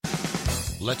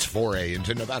Let's foray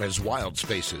into Nevada's wild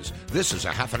spaces. This is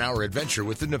a half-an-hour adventure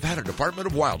with the Nevada Department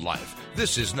of Wildlife.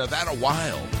 This is Nevada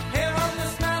Wild. Here on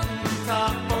this mountain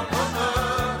top,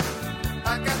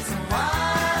 I got some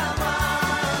wild,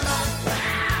 wild life.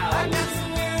 I got some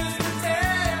news to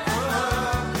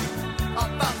tell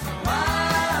about some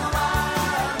wild,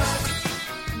 wild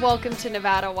life. Welcome to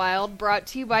Nevada Wild, brought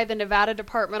to you by the Nevada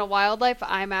Department of Wildlife.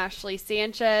 I'm Ashley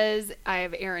Sanchez. I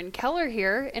have Aaron Keller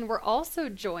here, and we're also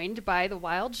joined by the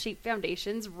Wild Sheep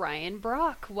Foundation's Ryan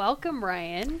Brock. Welcome,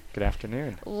 Ryan. Good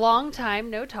afternoon. Long time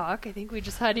no talk. I think we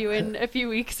just had you in a few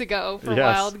weeks ago for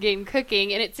Yes. Wild Game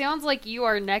Cooking, and it sounds like you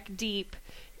are neck deep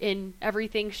in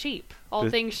everything sheep, all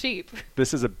things sheep.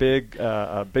 This is a big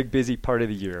busy part of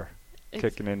the year, It's-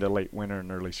 kicking into late winter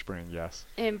and early spring, yes.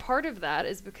 And part of that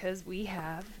is because we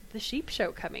have the sheep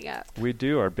show coming up. We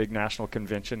do. Our big national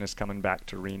convention is coming back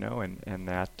to Reno, and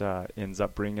that ends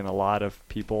up bringing a lot of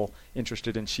people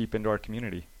interested in sheep into our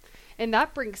community. And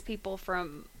that brings people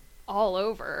from all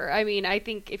over. I mean, I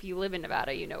think if you live in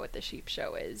Nevada, you know what the sheep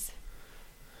show is.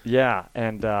 Yeah,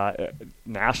 and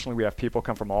nationally we have people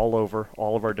come from all over,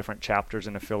 all of our different chapters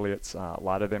and affiliates. A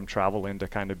lot of them travel in to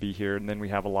kind of be here, and then we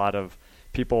have a lot of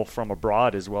people from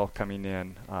abroad as well coming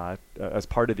in as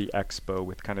part of the expo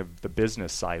with kind of the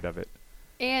business side of it.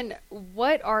 And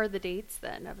what are the dates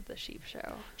then of the sheep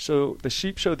show? So the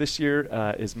sheep show this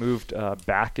year is moved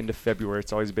back into February.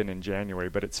 It's always been in January,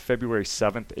 but it's February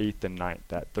 7th, 8th, and 9th,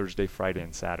 that Thursday, Friday,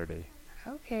 and Saturday.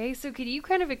 Okay, so could you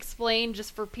kind of explain,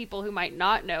 just for people who might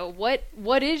not know, what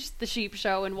is the sheep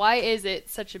show and why is it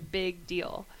such a big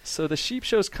deal? So the sheep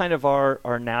show is kind of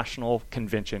our national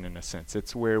convention in a sense.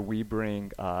 It's where we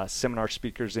bring seminar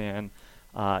speakers in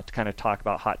to kind of talk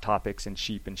about hot topics in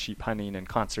sheep and sheep hunting and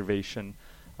conservation.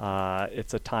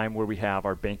 It's a time where we have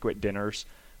our banquet dinners,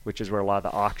 which is where a lot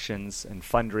of the auctions and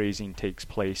fundraising takes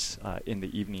place in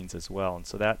the evenings as well. And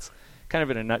so that's kind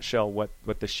of in a nutshell what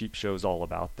the sheep show is all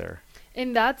about there.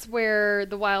 And that's where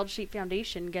the Wild Sheep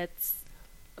Foundation gets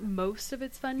most of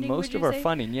its funding, Most would of you our say?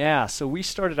 funding, yeah. So we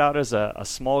started out as a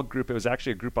small group. It was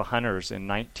actually a group of hunters in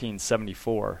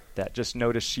 1974 that just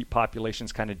noticed sheep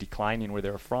populations kind of declining where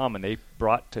they were from, and they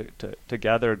brought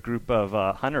together a group of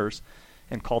hunters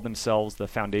and called themselves the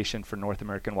Foundation for North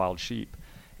American Wild Sheep.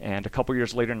 And a couple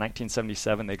years later, in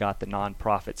 1977, they got the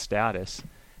nonprofit status,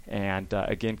 and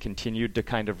again continued to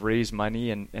kind of raise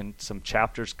money, and some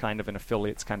chapters kind of and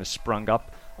affiliates kind of sprung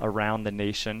up around the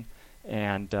nation.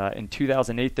 And in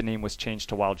 2008, the name was changed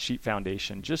to Wild Sheep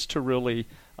Foundation, just to really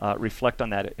reflect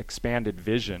on that expanded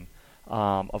vision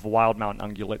of wild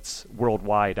mountain ungulates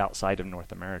worldwide outside of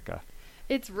North America.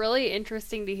 It's really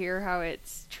interesting to hear how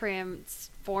it's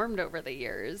transformed over the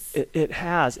years. It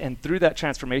has, and through that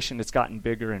transformation, it's gotten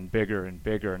bigger and bigger and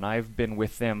bigger. And I've been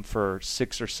with them for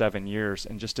 6 or 7 years,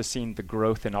 and just to see the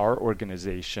growth in our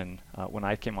organization. When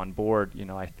I came on board,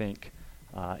 I think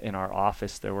in our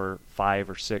office there were 5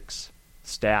 or 6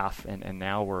 staff, and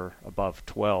now we're above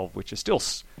 12, which is still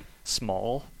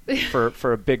small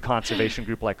for a big conservation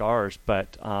group like ours,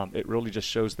 but it really just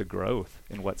shows the growth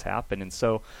in what's happened. And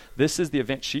so this is the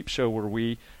event sheep show where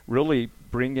we really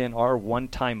bring in our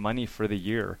one-time money for the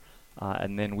year,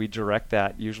 and then we direct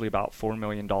that usually about $4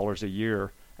 million a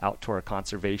year out to our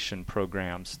conservation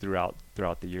programs throughout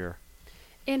the year.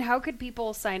 And how could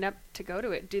people sign up to go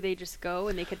to it? Do they just go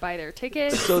and they could buy their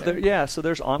tickets? So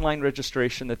there's online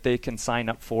registration that they can sign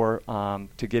up for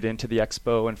to get into the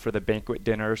expo and for the banquet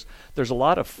dinners. There's a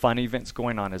lot of fun events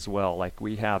going on as well. Like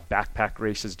we have backpack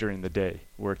races during the day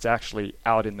where it's actually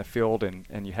out in the field,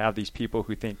 and you have these people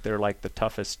who think they're like the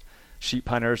toughest sheep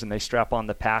hunters, and they strap on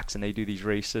the packs and they do these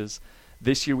races.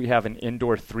 This year we have an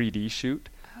indoor 3D shoot.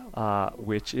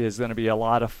 Which is going to be a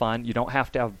lot of fun. You don't have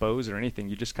to have bows or anything.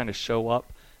 You just kind of show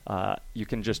up. You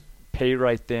can just pay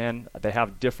right then. They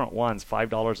have different ones,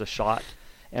 $5 a shot,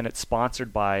 and it's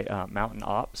sponsored by Mountain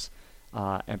Ops.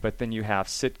 But then you have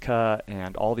Sitka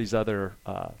and all these other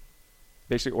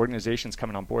basically organizations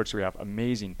coming on board. So we have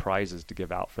amazing prizes to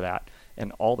give out for that,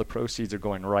 and all the proceeds are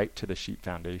going right to the Sheep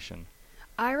Foundation.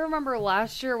 I remember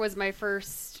last year was my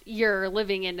first year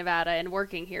living in Nevada and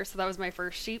working here, so that was my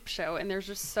first sheep show, and there's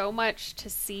just so much to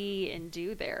see and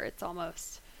do there. It's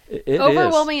almost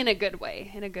overwhelming in a good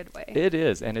way. It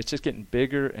is, and it's just getting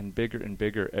bigger and bigger and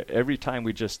bigger. Every time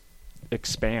we just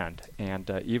expand, and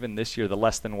even this year, the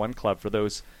Less Than One Club, for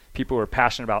those people who are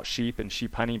passionate about sheep and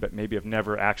sheep hunting but maybe have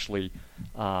never actually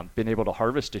been able to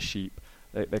harvest a sheep,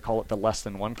 they call it the Less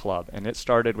Than One Club, and it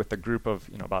started with a group of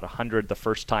about 100 the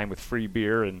first time with free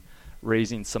beer and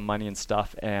raising some money and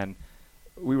stuff, and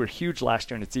we were huge last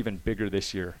year, and it's even bigger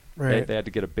this year. Right. They had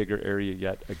to get a bigger area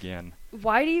yet again.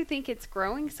 Why do you think it's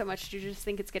growing so much? Do you just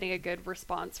think it's getting a good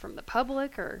response from the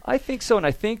public, or? I think so, and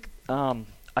I think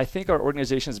our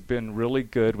organization has been really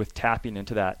good with tapping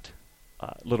into that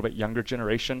little bit younger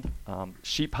generation.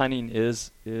 Sheep hunting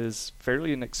is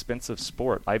fairly an expensive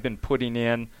sport. I've been putting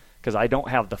in, because I don't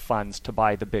have the funds to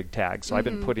buy the big tag, so I've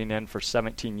been putting in for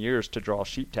 17 years to draw a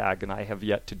sheep tag, and I have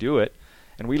yet to do it.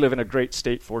 And we live in a great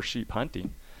state for sheep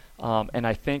hunting. And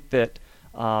I think that,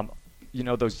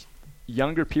 those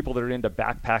younger people that are into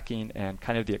backpacking and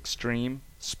kind of the extreme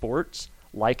sports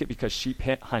like it, because sheep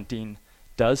hunting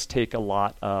does take a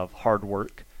lot of hard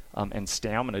work and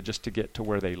stamina just to get to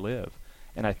where they live.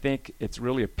 And I think it's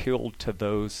really appealed to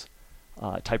those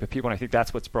type of people, and I think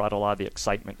that's what's brought a lot of the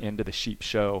excitement into the sheep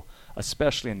show,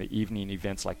 especially in the evening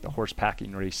events like the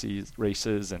horsepacking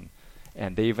races,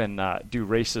 and they even do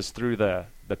races through the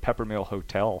Peppermill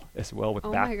Hotel as well with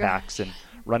backpacks and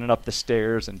running up the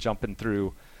stairs and jumping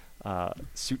through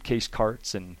suitcase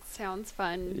carts. And sounds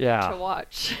fun to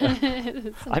watch.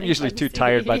 I'm usually too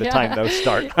tired by the time those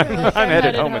start. I'm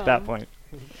headed home at that point.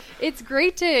 It's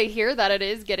great to hear that it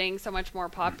is getting so much more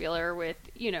popular with,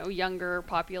 younger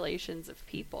populations of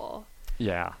people.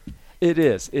 Yeah, it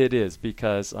is. It is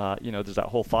because, there's that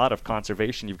whole thought of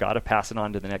conservation. You've got to pass it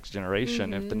on to the next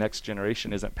generation. If the next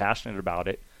generation isn't passionate about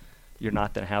it, you're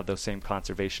not going to have those same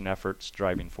conservation efforts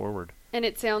driving forward. And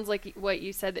it sounds like what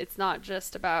you said, it's not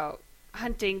just about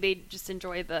hunting. They just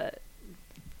enjoy the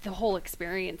whole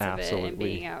experience of it and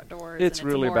being outdoors. It's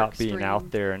really about being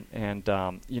out there. And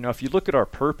if you look at our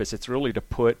purpose, it's really to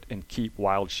put and keep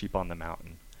wild sheep on the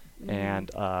mountain.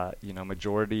 And,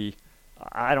 majority,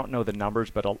 I don't know the numbers,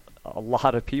 but a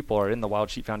lot of people are in the Wild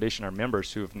Sheep Foundation, are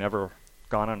members who have never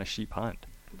gone on a sheep hunt.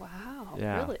 Wow,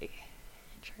 yeah. Really?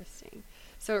 Interesting.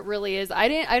 So it really is.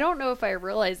 I don't know if I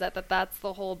realized that's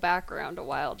the whole background of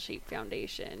Wild Sheep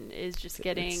Foundation is just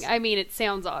getting. It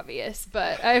sounds obvious,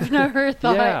 but I've never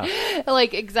thought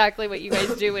like exactly what you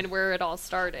guys do and where it all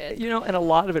started. And a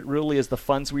lot of it really is the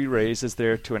funds we raise is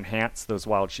there to enhance those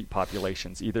wild sheep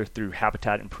populations, either through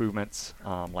habitat improvements,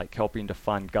 like helping to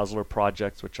fund guzzler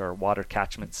projects, which are water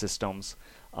catchment systems,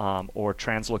 or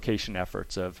translocation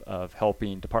efforts of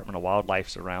helping Department of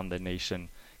Wildlife around the nation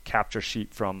capture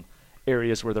sheep from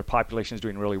areas where their population is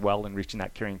doing really well and reaching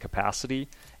that carrying capacity,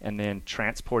 and then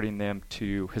transporting them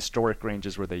to historic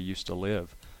ranges where they used to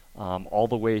live, all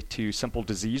the way to simple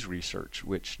disease research,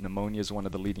 which pneumonia is one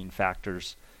of the leading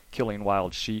factors killing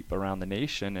wild sheep around the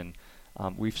nation. And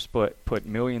we've put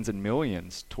millions and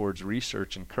millions towards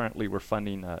research, and currently we're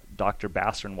funding Dr.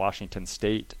 Bassler in Washington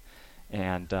State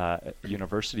and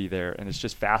university there, and it's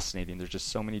just fascinating. There's just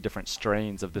so many different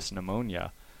strains of this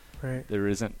pneumonia. Right. There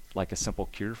isn't like a simple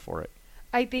cure for it.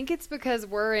 I think it's because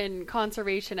we're in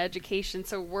conservation education,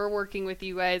 so we're working with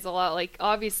you guys a lot. Like,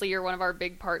 obviously, you're one of our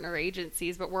big partner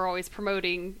agencies, but we're always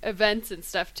promoting events and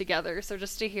stuff together. So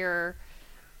just to hear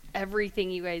everything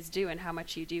you guys do and how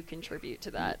much you do contribute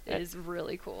to that is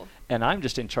really cool. And I'm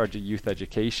just in charge of youth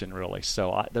education, really.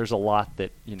 So there's a lot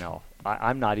that,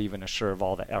 I'm not even sure of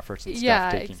all the efforts and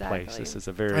stuff taking place. This is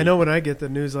a very... I know when I get the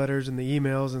newsletters and the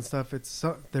emails and stuff,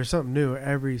 there's something new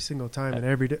every single time and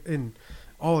every day, and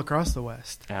all across the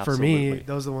West. Absolutely. For me,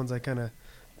 those are the ones I kind of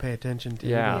pay attention to.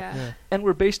 Yeah. And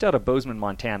we're based out of Bozeman,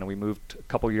 Montana. We moved a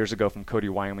couple years ago from Cody,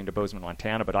 Wyoming to Bozeman,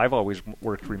 Montana, but I've always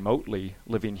worked remotely,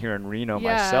 living here in Reno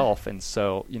myself. And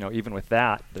so, even with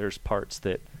that, there's parts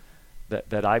that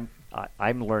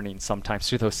I'm learning sometimes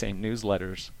through those same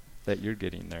newsletters that you're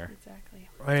getting there. Exactly.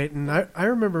 Right. And I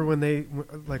remember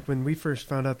when we first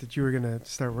found out that you were going to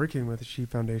start working with the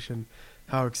Sheep Foundation,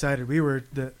 how excited we were.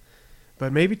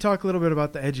 But maybe talk a little bit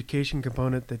about the education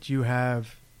component that you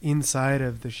have inside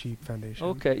of the Sheep Foundation.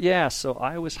 Okay, yeah. So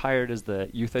I was hired as the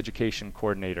youth education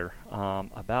coordinator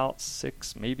about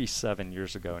 6, maybe 7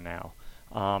 years ago now,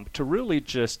 to really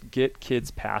just get kids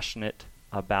passionate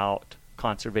about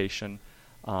conservation.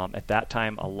 At that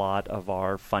time, a lot of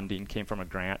our funding came from a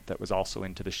grant that was also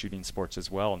into the shooting sports as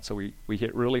well. And so we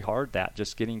hit really hard that,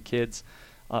 just getting kids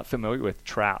familiar with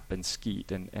trap and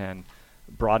skeet and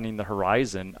broadening the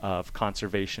horizon of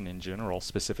conservation in general,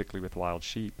 specifically with wild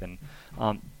sheep. And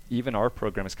even our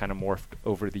program has kind of morphed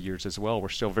over the years as well. We're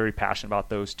still very passionate about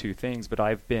those two things, but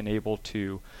I've been able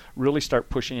to really start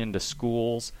pushing into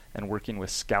schools and working with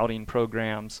scouting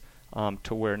programs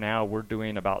to where now we're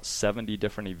doing about 70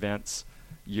 different events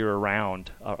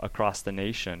year-round across the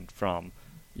nation, from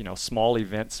small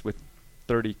events with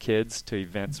 30 kids to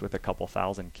events with a couple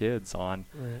thousand kids on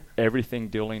everything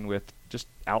dealing with just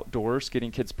outdoors,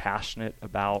 getting kids passionate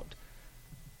about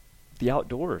the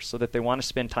outdoors so that they want to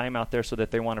spend time out there, so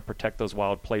that they want to protect those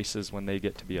wild places when they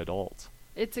get to be adults.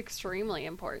 It's extremely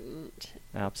important.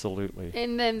 Absolutely.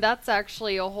 And then that's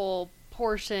actually a whole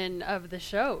portion of the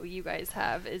show you guys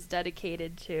have is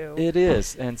dedicated to. It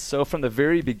is. And so from the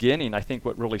very beginning, I think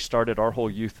what really started our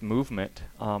whole youth movement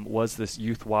was this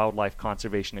youth wildlife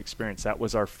conservation experience. That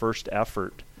was our first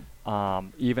effort.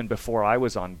 Even before I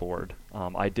was on board,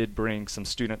 I did bring some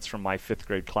students from my 5th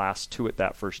grade class to it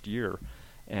that first year.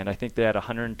 And I think they had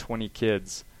 120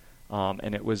 kids.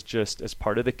 And it was just as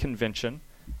part of the convention.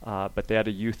 But they had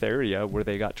a youth area where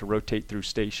they got to rotate through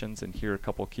stations and hear a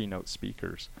couple keynote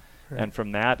speakers. Right. And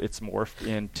from that, it's morphed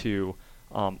into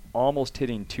almost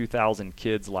hitting 2,000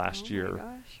 kids last year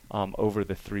over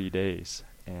the 3 days.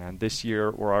 And this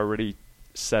year, we're already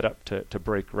set up to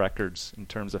break records in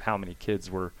terms of how many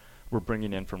kids we're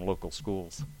bringing in from local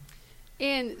schools.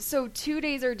 And so 2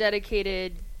 days are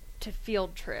dedicated to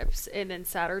field trips, and then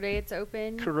Saturday it's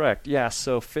open? Correct, yeah.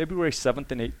 So February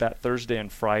 7th and 8th, that Thursday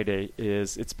and Friday,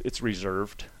 it's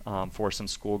reserved for some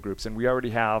school groups. And we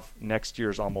already have next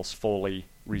year's almost fully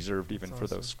reserved even for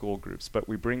those school groups. But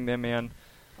we bring them in.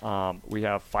 We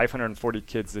have 540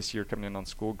 kids this year coming in on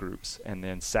school groups. And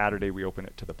then Saturday we open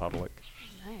it to the public.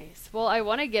 Nice. Well, I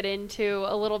want to get into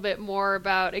a little bit more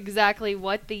about exactly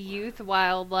what the youth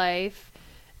wildlife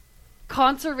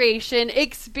conservation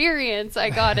experience,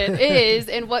 is,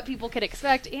 and what people can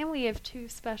expect. And we have 2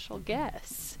 special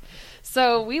guests.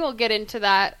 So we will get into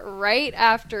that right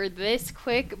after this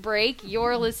quick break.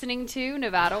 You're listening to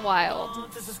Nevada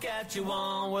Wild. To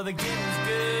Saskatchewan, where the getting's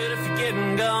good. If you're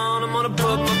getting gone, I'm gonna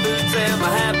put my boots and my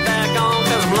hat back on,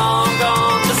 'cause I'm long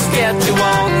gone to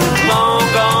Saskatchewan.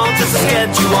 Long gone to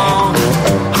Saskatchewan.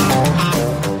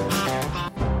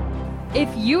 If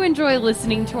you enjoy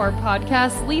listening to our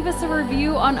podcast, leave us a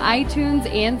review on iTunes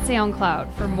and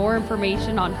SoundCloud. For more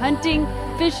information on hunting,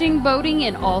 fishing, boating,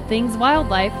 and all things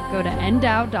wildlife, go to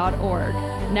ndow.org.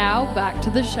 Now, back to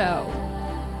the show.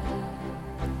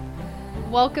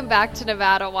 Welcome back to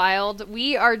Nevada Wild.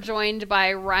 We are joined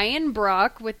by Ryan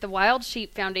Brock with the Wild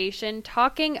Sheep Foundation,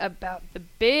 talking about the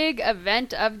big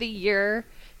event of the year,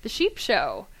 the Sheep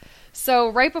Show. So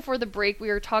right before the break, we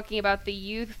were talking about the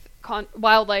youth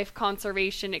wildlife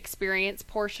conservation experience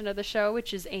portion of the show,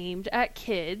 which is aimed at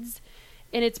kids,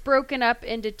 and it's broken up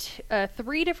into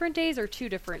 3 different days or 2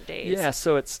 different days. Yeah,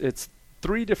 so it's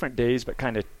 3 different days, but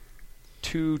kind of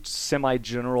 2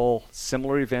 semi-general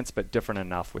similar events, but different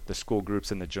enough with the school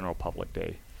groups and the general public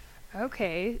day.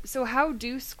 Okay, so how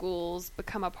do schools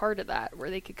become a part of that, where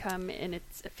they could come and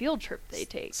it's a field trip they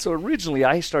take? So originally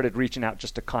I started reaching out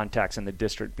just to contacts in the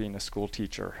district, being a school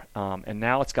teacher, and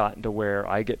now it's gotten to where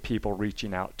I get people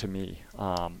reaching out to me,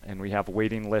 and we have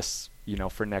waiting lists,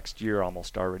 for next year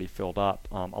almost already filled up.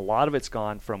 A lot of it's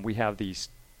gone from, we have these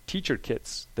teacher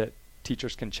kits that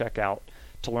teachers can check out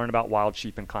to learn about wild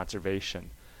sheep and conservation,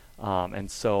 and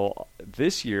so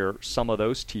this year some of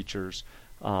those teachers,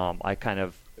 I kind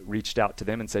of reached out to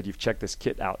them and said, you've checked this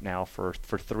kit out now for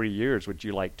 3 years. Would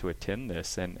you like to attend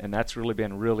this? And that's really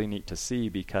been really neat to see,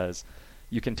 because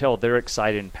you can tell they're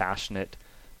excited and passionate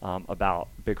about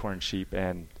bighorn sheep,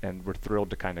 and we're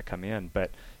thrilled to kind of come in. But,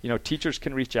 teachers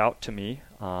can reach out to me.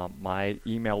 My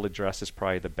email address is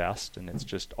probably the best, and it's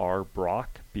just rbrock,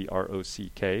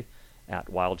 B-R-O-C-K, at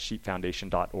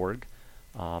wildsheepfoundation.org.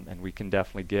 And we can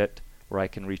definitely get where I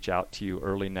can reach out to you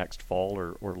early next fall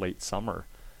or late summer.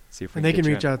 See if we and they can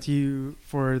reach out to you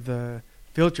for the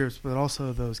field trips, but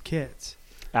also those kits.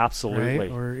 Absolutely.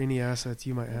 Right? Or any assets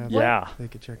you might have. Yeah. They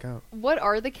could check out. What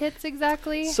are the kits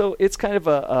exactly? So it's kind of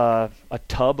a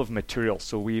tub of material.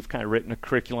 So we've kind of written a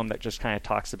curriculum that just kind of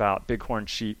talks about bighorn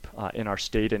sheep in our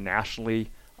state and nationally.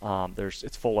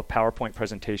 It's full of PowerPoint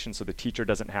presentations, so the teacher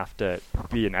doesn't have to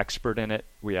be an expert in it.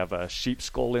 We have a sheep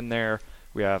skull in there.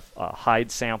 We have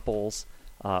hide samples.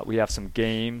 We have some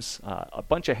games, a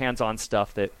bunch of hands-on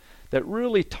stuff that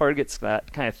really targets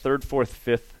that kind of 3rd, 4th,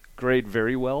 5th grade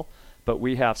very well. But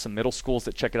we have some middle schools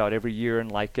that check it out every year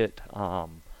and like it.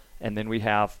 And then we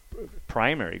have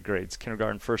primary grades,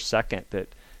 kindergarten, 1st, 2nd, that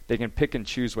they can pick and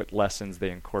choose what lessons they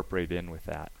incorporate in with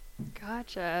that.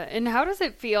 Gotcha. And how does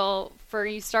it feel for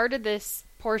you started this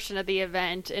portion of the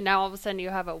event and now all of a sudden you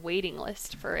have a waiting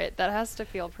list for it? That has to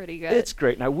feel pretty good. It's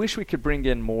great. And I wish we could bring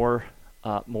in more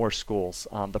schools.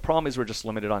 The problem is we're just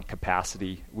limited on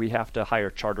capacity. We have to hire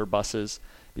charter buses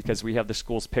because we have the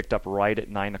schools picked up right at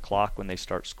 9 o'clock when they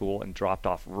start school and dropped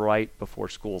off right before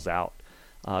school's out.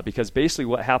 Because basically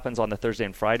what happens on the Thursday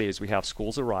and Friday is we have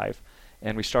schools arrive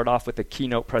and we start off with a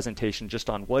keynote presentation just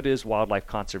on what is wildlife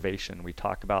conservation. We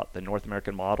talk about the North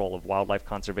American model of wildlife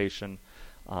conservation,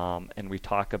 and we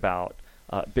talk about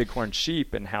bighorn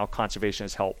sheep and how conservation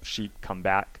has helped sheep come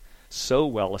back so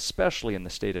well, especially in the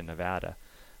state of Nevada.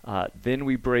 Then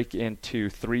we break into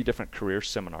 3 different career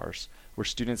seminars where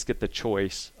students get the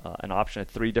choice, an option of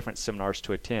 3 different seminars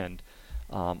to attend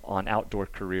on outdoor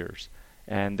careers.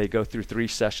 And they go through 3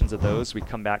 sessions of those. We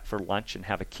come back for lunch and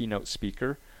have a keynote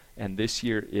speaker. And this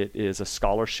year it is a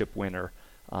scholarship winner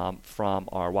from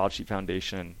our Wild Sheep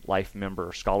Foundation Life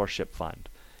Member Scholarship Fund.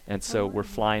 And so we're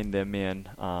flying them in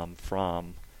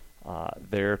from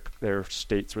their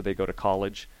states where they go to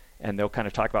college, and they'll kind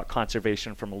of talk about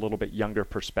conservation from a little bit younger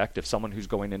perspective, someone who's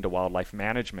going into wildlife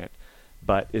management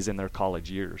but is in their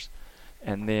college years.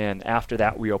 And then after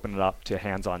that, we open it up to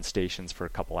hands-on stations for a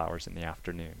couple hours in the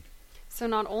afternoon. So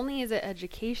not only is it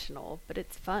educational, but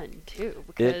it's fun too,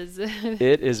 because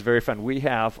it is very fun. We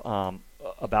have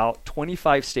about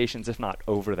 25 stations, if not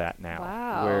over that now.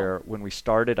 Wow. Where when we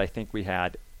started, I think we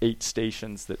had 8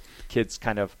 stations that kids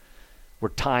kind of were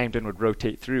timed and would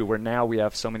rotate through, where now we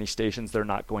have so many stations they're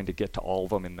not going to get to all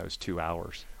of them in those 2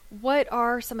 hours. What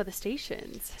are some of the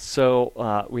stations?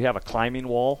 So we have a climbing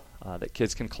wall that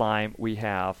kids can climb. We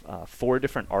have 4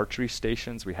 different archery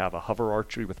stations. We have a hover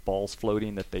archery with balls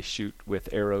floating that they shoot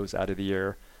with arrows out of the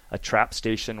air, a trap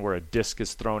station where a disc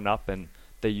is thrown up and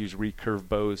they use recurve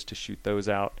bows to shoot those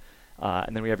out.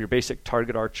 And then we have your basic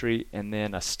target archery, and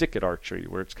then a stick-it archery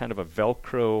where it's kind of a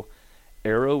Velcro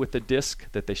arrow with a disc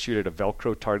that they shoot at a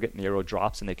Velcro target and the arrow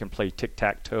drops, and they can play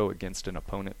tic-tac-toe against an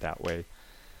opponent that way.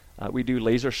 We do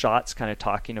laser shots, kind of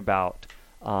talking about,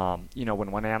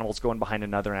 when one animal's going behind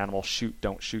another animal, shoot,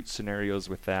 don't shoot scenarios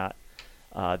with that.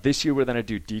 This year we're going to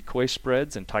do decoy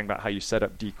spreads and talking about how you set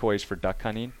up decoys for duck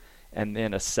hunting. And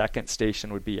then a second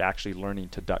station would be actually learning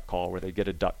to duck call, where they get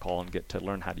a duck call and get to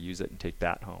learn how to use it and take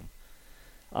that home.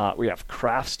 We have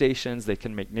craft stations. They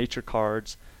can make nature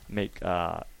cards, make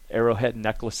arrowhead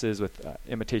necklaces with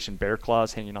imitation bear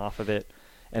claws hanging off of it.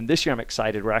 And this year I'm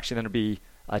excited. We're actually going to be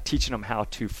teaching them how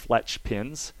to fletch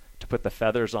pins to put the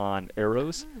feathers on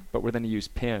arrows, but we're going to use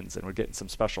pins, and we're getting some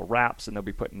special wraps, and they'll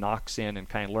be putting nocks in and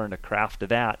kind of learn the craft of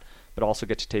that, but also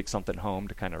get to take something home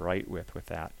to kind of write with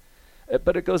that.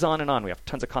 But it goes on and on. We have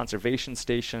tons of conservation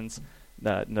stations.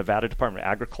 The Nevada Department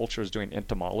of Agriculture is doing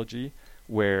entomology,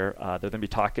 where they're going to be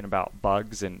talking about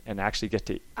bugs and actually get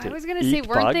to I was going to say,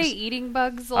 weren't they eating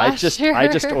bugs last year? I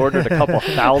just ordered a couple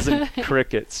thousand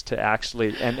crickets to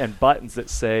actually, and buttons that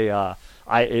say,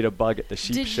 I ate a bug at the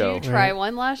sheep show. Did you try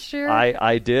one last year?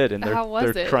 I did, and How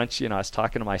was they're it? crunchy. I was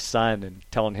talking to my son and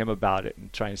telling him about it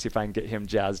and trying to see if I can get him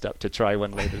jazzed up to try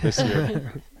one later this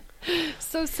year.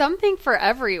 So something for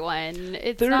everyone.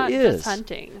 It's There not is. just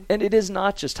hunting. And it is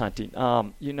not just hunting.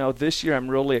 This year I'm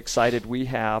really excited. We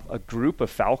have a group of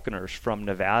falconers from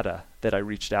Nevada that I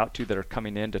reached out to that are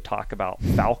coming in to talk about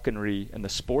falconry and the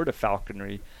sport of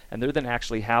falconry, and they're going to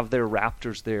actually have their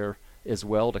raptors there as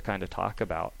well to kind of talk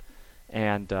about.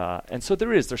 And so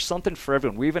there's something for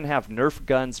everyone. We even have Nerf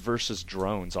guns versus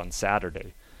drones on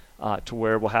Saturday, to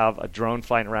where we'll have a drone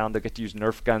flying around. They'll get to use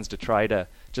Nerf guns to try to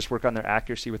just work on their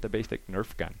accuracy with a basic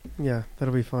Nerf gun. Yeah,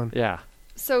 that'll be fun. Yeah.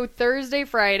 So Thursday,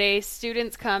 Friday,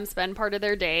 students come, spend part of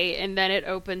their day, and then it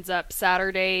opens up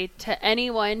Saturday to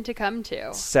anyone to come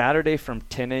to. Saturday from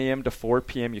 10 a.m. to 4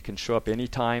 p.m. You can show up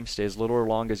anytime, stay as little or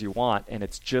long as you want, and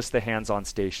it's just the hands-on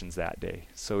stations that day.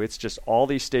 So it's just all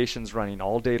these stations running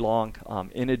all day long.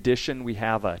 In addition, we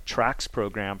have a tracks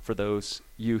program for those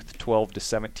youth 12 to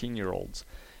 17-year-olds.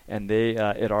 And they,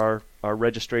 at our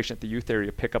registration at the youth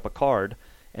area, pick up a card,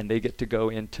 and they get to go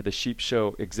into the sheep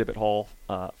show exhibit hall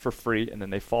for free, and then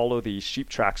they follow these sheep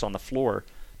tracks on the floor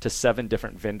to 7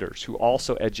 different vendors who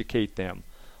also educate them,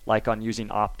 like on using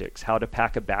optics, how to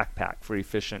pack a backpack for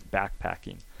efficient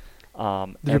backpacking.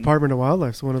 The Department of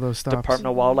Wildlife's one of those stops. Department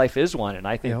of Wildlife is one, and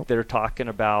I think they're talking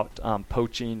about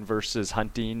poaching versus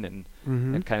hunting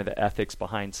and kind of the ethics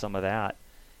behind some of that.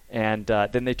 And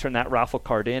then they turn that raffle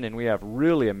card in, and we have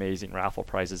really amazing raffle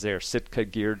prizes there. Sitka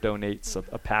Gear donates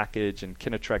a package, and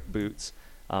Kinatrek boots.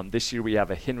 This year we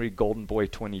have a Henry Golden Boy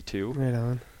 22. Right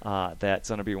on. That's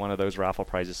going to be one of those raffle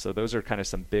prizes. So those are kind of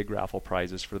some big raffle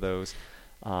prizes for those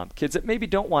kids that maybe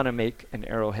don't want to make an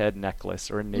arrowhead necklace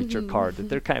or a nature card. That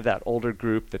they're kind of that older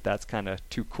group that's kind of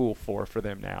too cool for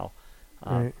them now.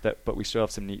 Right. But we still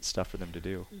have some neat stuff for them to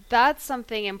do. That's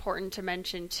something important to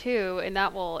mention too, and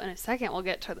that will, in a second, we'll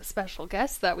get to the special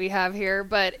guests that we have here,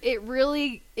 but it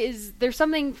really is, there's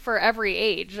something for every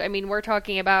age. I mean, we're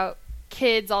talking about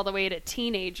kids all the way to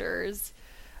teenagers,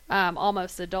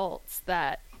 almost adults,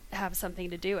 that have something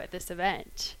to do at this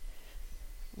event.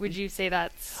 Would you say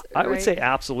that's I would right? say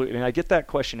absolutely. And I get that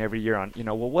question every year on,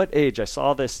 what age? I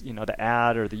saw this, the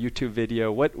ad or the YouTube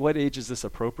video. What age is this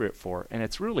appropriate for? And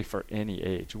it's really for any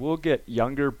age. We'll get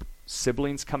younger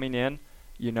siblings coming in,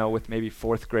 with maybe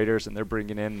 4th graders, and they're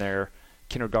bringing in their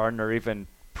kindergarten or even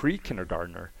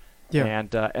pre-kindergartner. Yeah.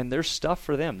 And there's stuff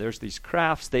for them. There's these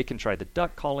crafts. They can try the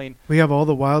duck calling. We have all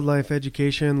the wildlife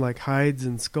education, like hides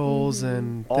and skulls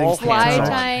and all things. Fly hands-on.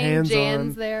 tying,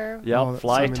 Jan's there. Yep,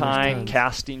 fly tying, tons.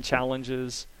 casting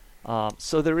challenges.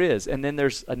 So there is. And then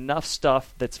there's enough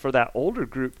stuff that's for that older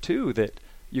group, too, that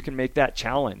you can make that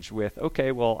challenge with,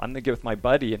 okay, well, I'm going to get with my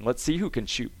buddy, and let's see who can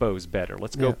shoot bows better.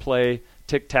 Let's go play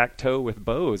tic-tac-toe with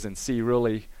bows and see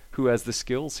really who has the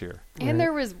skills here. And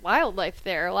there was wildlife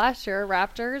there last year,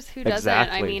 raptors. Who doesn't?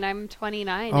 Exactly. I mean, I'm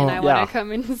 29 and I want to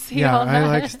come and see all that. Yeah,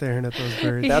 I like staring at those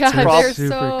birds. That's they're super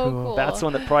so cool. That's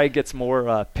one that probably gets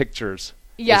more pictures.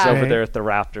 Yeah. Is over there at the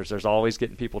raptors. There's always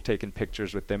getting people taking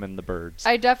pictures with them and the birds.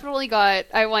 I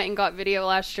went and got video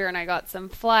last year, and I got some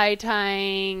fly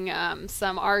tying,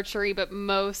 some archery, but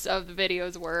most of the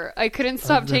videos were, I couldn't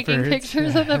stop taking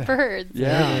pictures of the birds.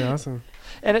 Yeah. Really awesome.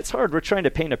 And it's hard. We're trying to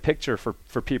paint a picture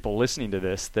for people listening to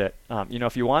this that,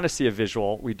 if you want to see a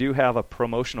visual, we do have a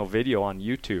promotional video on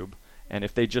YouTube. And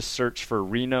if they just search for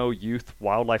Reno Youth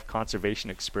Wildlife Conservation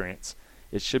Experience,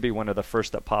 it should be one of the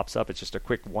first that pops up. It's just a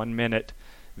quick 1-minute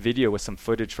video with some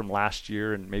footage from last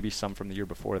year and maybe some from the year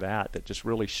before that just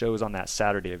really shows on that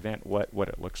Saturday event what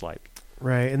it looks like.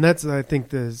 Right. And that's, I think,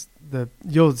 the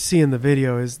you'll see in the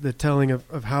video is the telling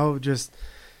of how just...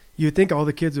 You'd think all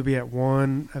the kids would be at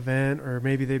one event, or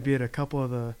maybe they'd be at a couple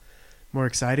of the more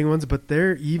exciting ones, but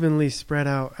they're evenly spread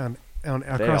out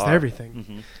across everything.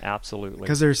 Mm-hmm. Absolutely.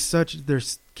 Because their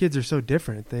kids are so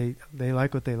different. They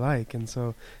like what they like, and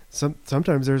so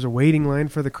sometimes there's a waiting line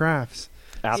for the crafts.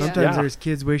 Sometimes there's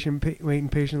kids waiting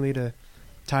patiently to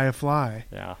tie a fly.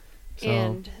 Yeah. So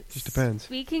And just depends.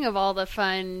 Speaking of all the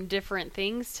fun, different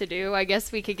things to do, I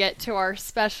guess we could get to our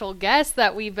special guest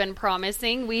that we've been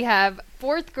promising. We have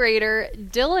 4th grader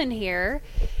Dylan here,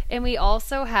 and we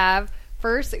also have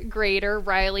 1st grader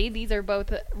Riley. These are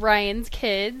both Ryan's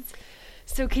kids.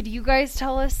 So could you guys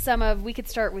tell us we could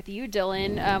start with you,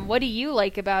 Dylan. What do you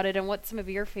like about it, and what's some of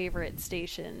your favorite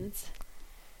stations?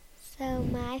 So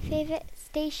my favorite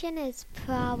station is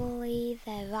probably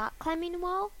the rock climbing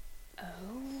wall.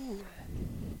 Oh,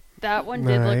 that one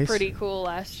did look pretty cool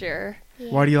last year.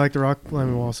 Yeah. Why do you like the rock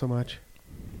climbing wall so much?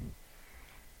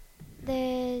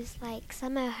 There's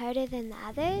some are harder than the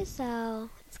others, so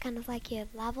it's kind of like you're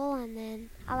level, and then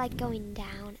I like going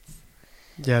down.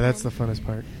 That's the funnest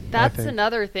part. That's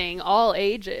another thing, all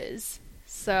ages.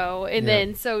 So,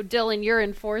 so Dylan, you're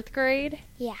in 4th grade?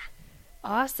 Yeah.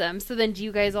 Awesome. So then do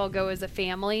you guys all go as a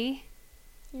family?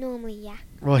 Normally, yeah.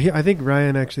 Well, I think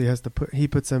Ryan actually has to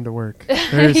puts them to work.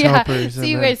 They're his helpers. So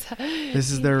you guys, this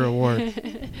is their reward.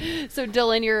 So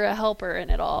Dylan, you're a helper in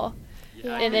it all.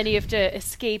 Yeah. And then you have to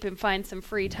escape and find some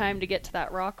free time to get to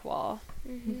that rock wall.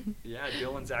 Mm-hmm. Yeah,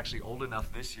 Dylan's actually old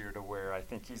enough this year to where I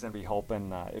think he's going to be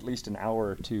helping at least an hour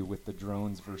or two with the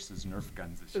drones versus Nerf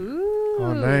guns this year. Ooh,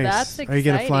 Oh, nice. that's exciting. Are you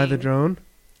going to fly the drone?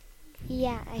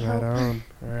 Yeah, I Right hope. on.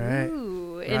 All right.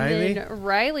 Ooh, and Riley? then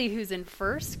Riley, who's in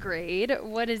 1st grade,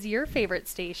 what is your favorite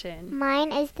station?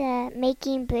 Mine is the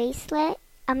making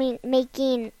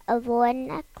a roar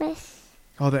necklace.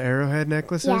 Oh, the arrowhead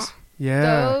necklaces?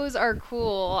 Yeah. Those are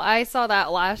cool. I saw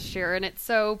that last year, and it's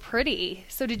so pretty.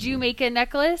 So did you make a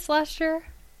necklace last year?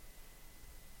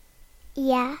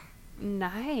 Yeah.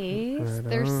 Nice. Right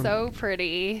They're on. so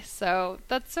pretty. So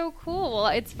that's so cool. Well,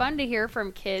 it's fun to hear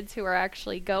from kids who are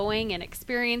actually going and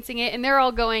experiencing it, and they're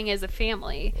all going as a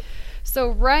family. So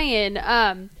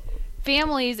Ryan,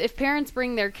 families, if parents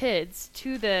bring their kids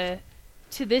to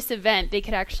this event, they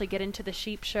could actually get into the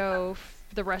sheep show,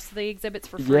 the rest of the exhibits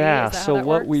for free. Yeah, Is that so how that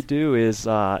what works? we do is,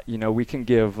 we can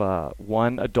give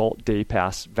one adult day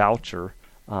pass voucher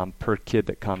per kid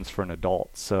that comes for an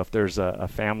adult. So if there's a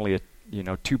family of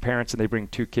 2 parents and they bring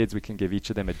 2 kids, we can give each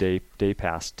of them a day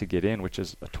pass to get in, which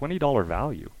is a $20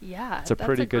 value. Yeah, It's a that's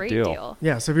pretty a good great deal.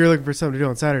 Yeah, so if you're looking for something to do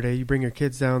on Saturday, you bring your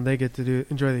kids down, they get to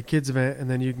enjoy the kids event, and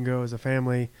then you can go as a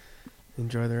family,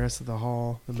 enjoy the rest of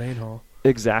the main hall.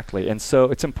 Exactly. And so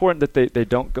it's important that they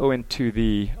don't go into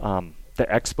the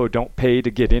expo, don't pay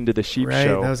to get into the sheep Right,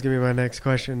 show. that was going to be my next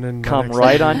question. And Come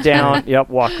right on down. Yep,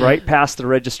 walk right past the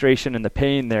registration and the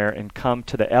paying there and come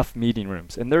to the F meeting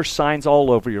rooms. And there's signs all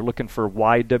over. You're looking for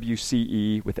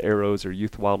YWCE with arrows or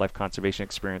Youth Wildlife Conservation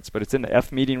Experience. But it's in the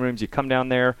F meeting rooms. You come down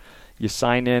there, you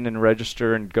sign in and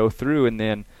register and go through, and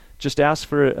then just ask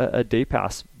for a day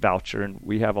pass voucher. And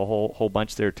we have a whole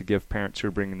bunch there to give parents who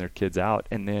are bringing their kids out.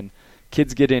 And then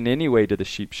kids get in anyway to the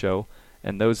sheep show.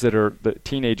 And those that are the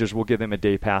teenagers, we'll give them a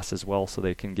day pass as well so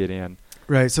they can get in.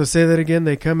 Right, so say that again.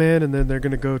 They come in, and then they're going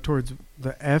to go towards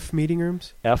the F meeting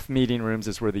rooms? F meeting rooms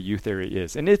is where the youth area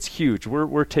is. And it's huge.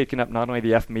 We're taking up not only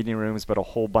the F meeting rooms, but a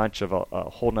whole bunch of a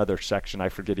whole nother section. I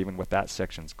forget even what that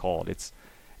section's called.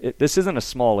 this isn't a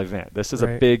small event. This is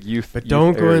a big youth. But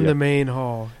don't go in the main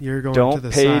hall. You're going to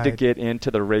the side. Don't pay to get into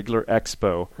the regular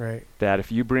expo. Right. That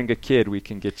if you bring a kid, we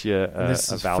can get you a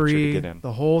voucher free. to get in.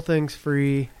 The whole thing's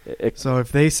free. So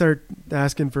if they start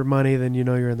asking for money, then you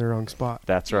know you're in the wrong spot.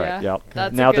 That's right. Yeah,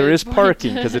 yep. Now there is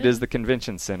parking because it is the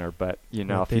convention center. But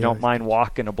if you don't mind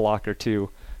walking a block or two,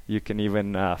 you can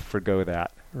even forgo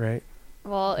that. Right.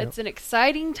 Well, it's an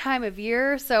exciting time of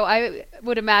year, so I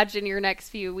would imagine your next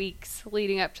few weeks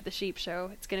leading up to the sheep show,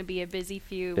 it's going to be a busy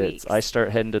few weeks. I start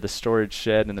heading to the storage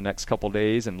shed in the next couple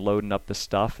days and loading up the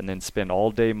stuff, and then spend all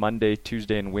day Monday,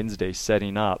 Tuesday, and Wednesday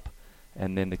setting up,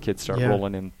 and then the kids start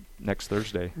rolling in next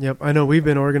Thursday. Yep, I know we've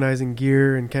been organizing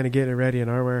gear and kind of getting it ready in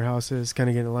our warehouses,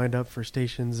 kind of getting it lined up for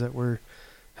stations that we're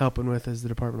helping with as the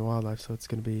Department of Wildlife, so it's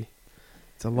going to be...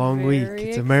 It's a long week.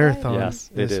 It's a marathon.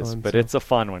 Yes, it is. But it's a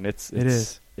fun one. It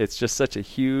is. It's just such a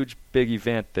huge, big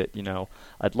event that,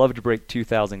 I'd love to break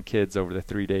 2,000 kids over the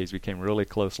 3 days. We came really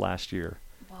close last year.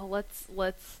 Well, let's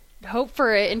hope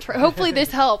for it. And hopefully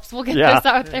this helps. We'll get this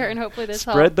out there, and hopefully this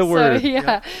helps. Spread the word.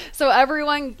 So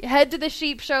everyone, head to the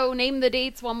sheep show. Name the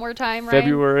dates one more time, Ryan.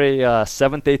 February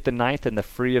 7th, 8th, and 9th, and the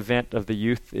free event of the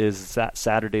youth is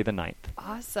Saturday the 9th.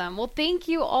 Awesome. Well, thank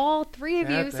you all three of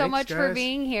you so much for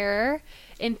being here.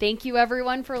 And thank you,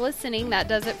 everyone, for listening. That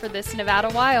does it for this Nevada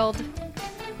Wild.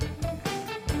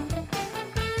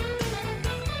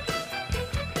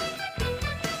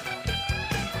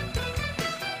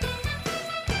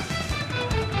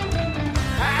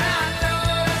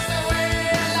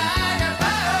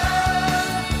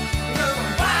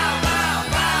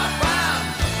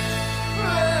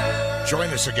 Join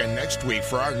us again next week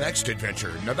for our next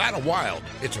adventure, Nevada Wild.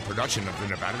 It's a production of the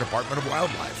Nevada Department of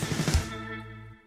Wildlife.